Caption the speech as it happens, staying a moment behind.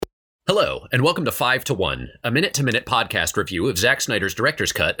Hello, and welcome to 5 to 1, a minute-to-minute podcast review of Zack Snyder's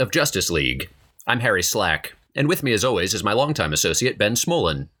director's cut of Justice League. I'm Harry Slack, and with me as always is my longtime associate, Ben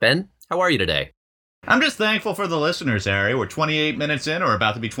Smolin. Ben, how are you today? I'm just thankful for the listeners, Harry. We're 28 minutes in, or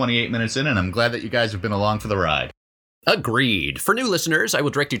about to be 28 minutes in, and I'm glad that you guys have been along for the ride. Agreed. For new listeners, I will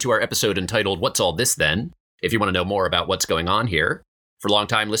direct you to our episode entitled What's All This Then, if you want to know more about what's going on here. For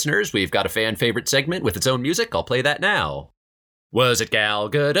longtime listeners, we've got a fan-favorite segment with its own music. I'll play that now. Was it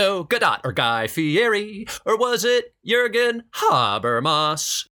Gal Gadot, or Guy Fieri, or was it Jurgen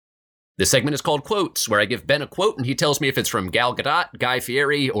Habermas? This segment is called Quotes, where I give Ben a quote and he tells me if it's from Gal Gadot, Guy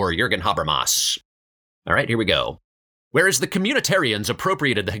Fieri, or Jurgen Habermas. All right, here we go. Whereas the communitarians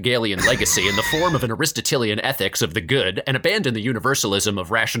appropriated the Hegelian legacy in the form of an Aristotelian ethics of the good and abandoned the universalism of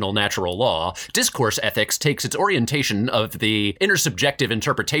rational natural law, discourse ethics takes its orientation of the intersubjective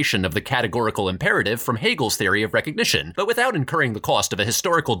interpretation of the categorical imperative from Hegel's theory of recognition, but without incurring the cost of a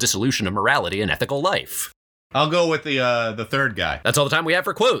historical dissolution of morality and ethical life. I'll go with the third guy. That's all the time we have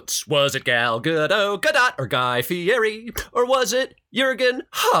for quotes. Was it Gal Gadot, or Guy Fieri, or was it Jurgen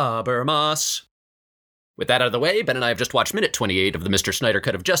Habermas? With that out of the way, Ben and I have just watched minute 28 of the Mr. Snyder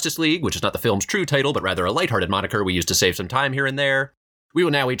cut of Justice League, which is not the film's true title, but rather a lighthearted moniker we use to save some time here and there. We will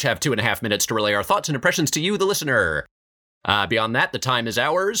now each have 2.5 minutes to relay our thoughts and impressions to you, the listener. Beyond that, the time is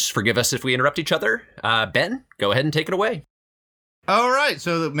ours. Forgive us if we interrupt each other. Ben, go ahead and take it away. All right,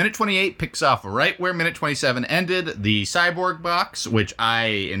 so the minute 28 picks off right where minute 27 ended, the cyborg box, which I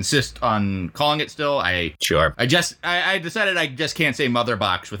insist on calling it still. Sure. I decided I just can't say mother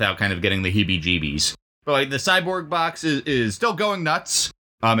box without kind of getting the heebie-jeebies. But like the cyborg box is still going nuts.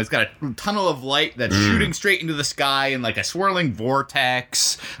 It's got a tunnel of light that's shooting straight into the sky in like a swirling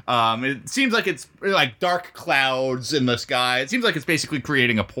vortex. It seems like it's like dark clouds in the sky. It seems like it's basically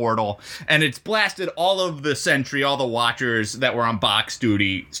creating a portal. And it's blasted all of the sentry, all the watchers that were on box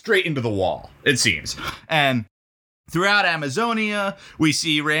duty straight into the wall, it seems. And throughout Amazonia, we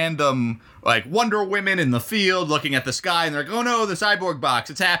see random, like, Wonder Women in the field looking at the sky, and they're like, oh no, the cyborg box,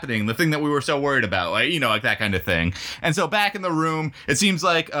 it's happening, the thing that we were so worried about, like, like that kind of thing. And so back in the room, it seems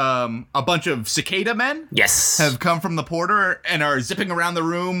like a bunch of cicada men have come from the porter and are zipping around the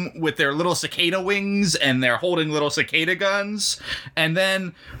room with their little cicada wings, and they're holding little cicada guns. And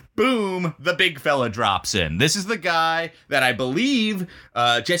then boom, the big fella drops in. This is the guy that I believe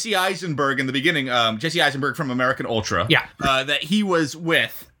Jesse Eisenberg in the beginning, Jesse Eisenberg from American Ultra, that he was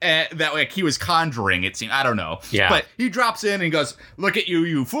with, that like he was conjuring, it seemed. I don't know. Yeah. But he drops in and he goes, look at you,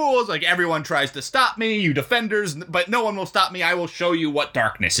 you fools. Like, everyone tries to stop me, you defenders, but no one will stop me. I will show you what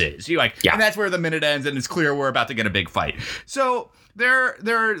darkness is. And that's where the minute ends, and it's clear we're about to get a big fight. So There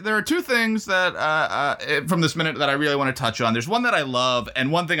are two things that from this minute that I really want to touch on. There's one that I love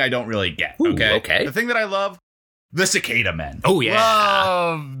and one thing I don't really get. Okay. The thing that I love, the cicada men. Oh yeah,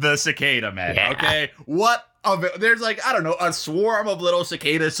 love the cicada men. Yeah. Okay, what of it? There's like, I don't know, a swarm of little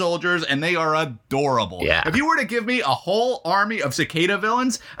cicada soldiers, and they are adorable. Yeah. If you were to give me a whole army of cicada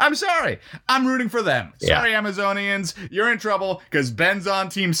villains, I'm sorry, I'm rooting for them. Sorry, Amazonians, you're in trouble because Ben's on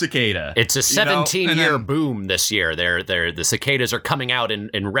Team Cicada. It's a 17-year boom this year. The cicadas are coming out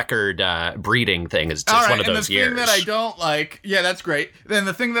in record breeding thing. It's just one of those years. And the thing that I don't like, yeah, that's great. Then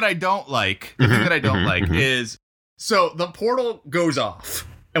the thing that I don't like, is, so the portal goes off.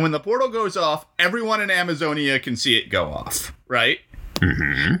 And when the portal goes off, everyone in Amazonia can see it go off, right?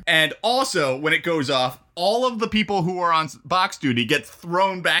 Mm-hmm. And also, when it goes off, all of the people who are on box duty get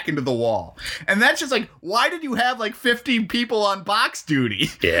thrown back into the wall. And that's just like, why did you have like 50 people on box duty?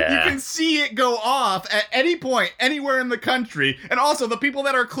 Yeah. You can see it go off at any point, anywhere in the country. And also, the people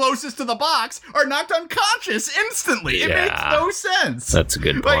that are closest to the box are knocked unconscious instantly. It makes no sense. That's a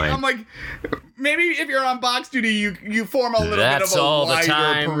good point. I'm like, maybe if you're on box duty, you form a little bit of a wider perimeter. That's all the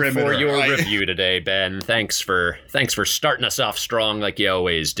time for your review today, Ben. Thanks for starting us off strong like you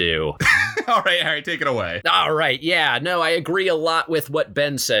always do. All right, Harry, take it away. All right, yeah, no, I agree a lot with what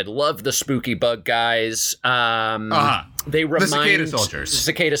Ben said. Love the spooky bug guys. They remind the cicada soldiers.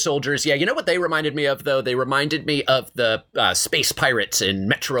 Cicada soldiers, yeah. You know what they reminded me of, though? They reminded me of the space pirates in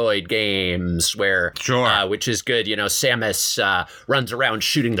Metroid games, where, which is good. Samus runs around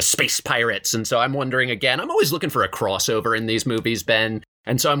shooting the space pirates, and so I'm wondering again. I'm always looking for a crossover in these movies, Ben,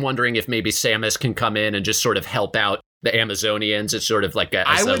 and so I'm wondering if maybe Samus can come in and just sort of help out the Amazonians. It's sort of like a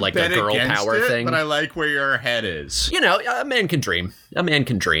girl power thing. But I like where your head is. A man can dream. A man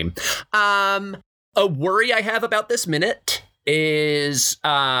can dream. A worry I have about this minute is,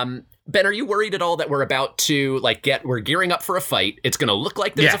 Ben, are you worried at all that we're about to we're gearing up for a fight? It's going to look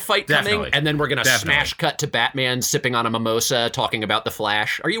like there's a fight coming, and then we're going to smash cut to Batman sipping on a mimosa, talking about the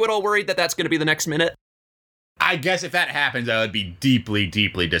Flash. Are you at all worried that that's going to be the next minute? I guess if that happens, I would be deeply,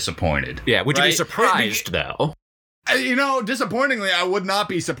 deeply disappointed. Yeah, would you be right? surprised, though? You know, disappointingly, I would not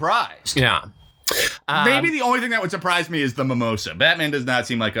be surprised. Yeah. Maybe the only thing that would surprise me is the mimosa. Batman does not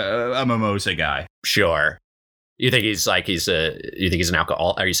seem like a mimosa guy. Sure. You think he's an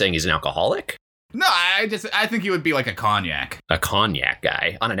alcohol? Are you saying he's an alcoholic? No, I think he would be like a cognac. A cognac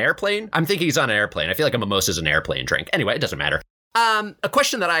guy on an airplane? I'm thinking he's on an airplane. I feel like a mimosa is an airplane drink. Anyway, it doesn't matter. A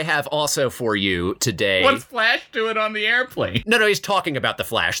question that I have also for you today. What's Flash doing on the airplane? No, he's talking about the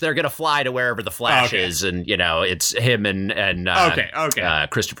Flash. They're going to fly to wherever the Flash is, and, you know, it's him and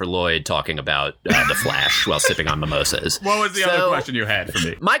Christopher Lloyd talking about the Flash while sipping on mimosas. What was the other question you had for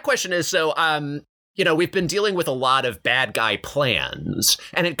me? My question is, you know, we've been dealing with a lot of bad guy plans,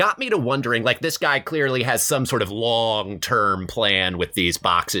 and it got me to wondering, like, this guy clearly has some sort of long-term plan with these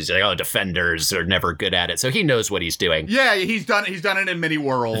boxes. Like, oh, defenders are never good at it, so he knows what he's doing. Yeah, he's done it in many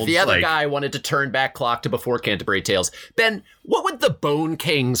worlds. The other guy wanted to turn back clock to before Canterbury Tales. Ben, what would the Bone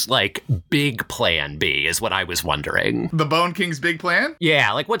King's, like, big plan be, is what I was wondering. The Bone King's big plan?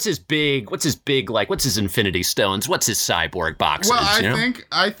 Yeah, like, what's his Infinity Stones? What's his cyborg boxes? Well,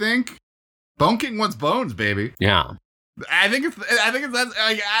 I think Bone King wants bones, baby. Yeah. I think it's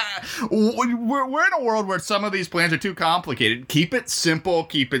we're in a world where some of these plans are too complicated. Keep it simple,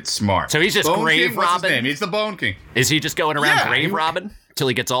 keep it smart. So he's just Bone grave King, what's robbing? his name? He's the Bone King. Is he just going around grave robbing till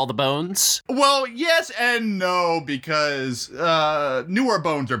he gets all the bones? Well, yes and no, because newer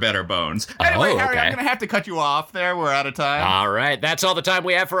bones are better bones. Anyway, Harry, I'm going to have to cut you off there. We're out of time. All right. That's all the time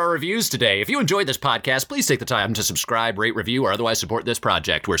we have for our reviews today. If you enjoyed this podcast, please take the time to subscribe, rate, review, or otherwise support this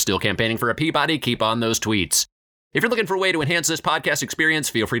project. We're still campaigning for a Peabody. Keep on those tweets. If you're looking for a way to enhance this podcast experience,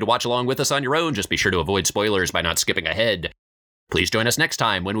 feel free to watch along with us on your own. Just be sure to avoid spoilers by not skipping ahead. Please join us next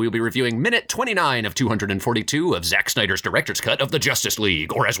time when we'll be reviewing minute 29 of 242 of Zack Snyder's director's cut of the Justice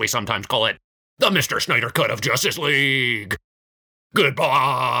League, or as we sometimes call it, the Mr. Snyder cut of Justice League.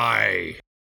 Goodbye.